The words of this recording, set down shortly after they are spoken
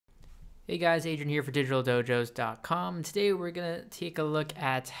Hey guys, Adrian here for DigitalDojos.com. Today we're going to take a look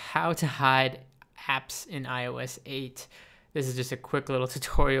at how to hide apps in iOS 8. This is just a quick little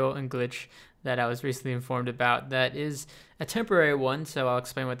tutorial and glitch that I was recently informed about that is a temporary one, so I'll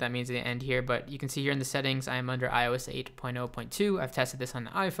explain what that means at the end here. But you can see here in the settings, I'm under iOS 8.0.2. I've tested this on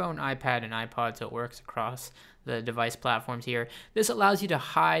the iPhone, iPad, and iPod, so it works across the device platforms here. This allows you to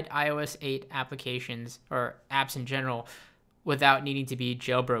hide iOS 8 applications or apps in general without needing to be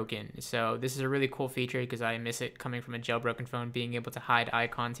jailbroken. So this is a really cool feature because I miss it coming from a jailbroken phone, being able to hide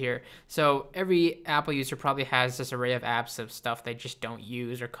icons here. So every Apple user probably has this array of apps of stuff they just don't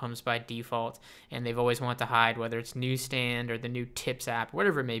use or comes by default, and they've always wanted to hide, whether it's Newsstand or the new Tips app,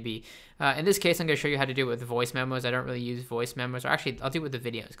 whatever it may be. In this case, I'm going to show you how to do it with voice memos. I don't really use voice memos, or actually I'll do it with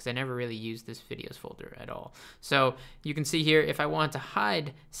the videos because I never really use this videos folder at all. So you can see here, if I want to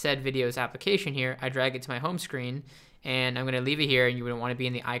hide said videos application here, I drag it to my home screen, and I'm going to leave it here, and you wouldn't want to be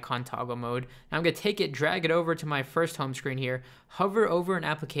in the icon toggle mode. Now I'm going to take it, drag it over to my first home screen here, hover over an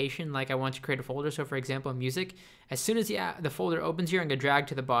application like I want to create a folder. So for example, music. As soon as the folder opens here, I'm going to drag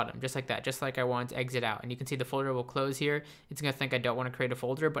to the bottom, just like that, just like I want to exit out. And you can see the folder will close here. It's going to think I don't want to create a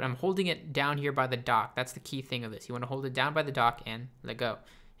folder, but I'm holding it down here by the dock. That's the key thing of this. You want to hold it down by the dock and let go.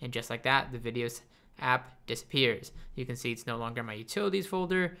 And just like that, the videos app disappears. You can see it's no longer my utilities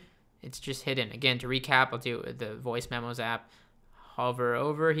folder. It's just hidden. Again, to recap, I'll do the voice memos app. Hover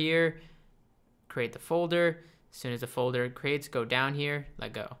over here, create the folder. As soon as the folder creates, go down here,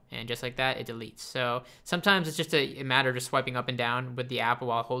 let go. And just like that, it deletes. So sometimes it's just a matter of just swiping up and down with the app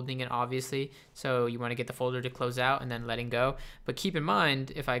while holding it, obviously. So you want to get the folder to close out and then letting go. But keep in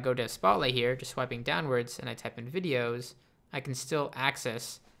mind, if I go to Spotlight here, just swiping downwards, and I type in videos, I can still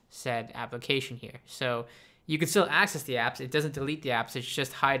access said application here. So you can still access the apps. It doesn't delete the apps. It's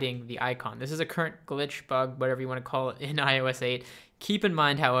just hiding the icon. This is a current glitch, bug, whatever you want to call it, in iOS 8. Keep in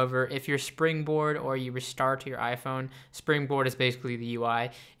mind, however, if you're Springboard or you restart your iPhone, Springboard is basically the UI.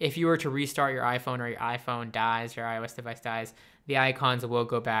 If you were to restart your iPhone or your iPhone dies, your iOS device dies, the icons will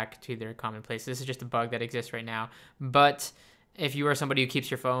go back to their common place. This is just a bug that exists right now. But if you are somebody who keeps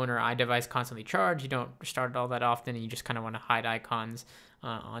your phone or iDevice constantly charged, you don't restart it all that often, and you just kind of want to hide icons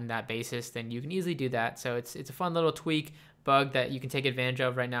on that basis, then you can easily do that. So it's a fun little tweak bug that you can take advantage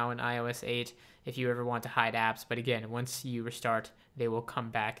of right now in iOS 8 if you ever want to hide apps. But again, once you restart, they will come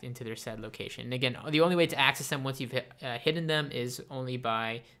back into their said location. And again, the only way to access them once you've hidden them is only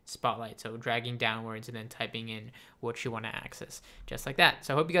by Spotlight. So dragging downwards and then typing in what you want to access, just like that.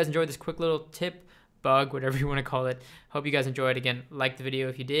 So I hope you guys enjoyed this quick little tip, bug, whatever you want to call it. Hope you guys enjoyed. Again, like the video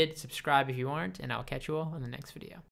if you did, subscribe if you aren't, and I'll catch you all on the next video.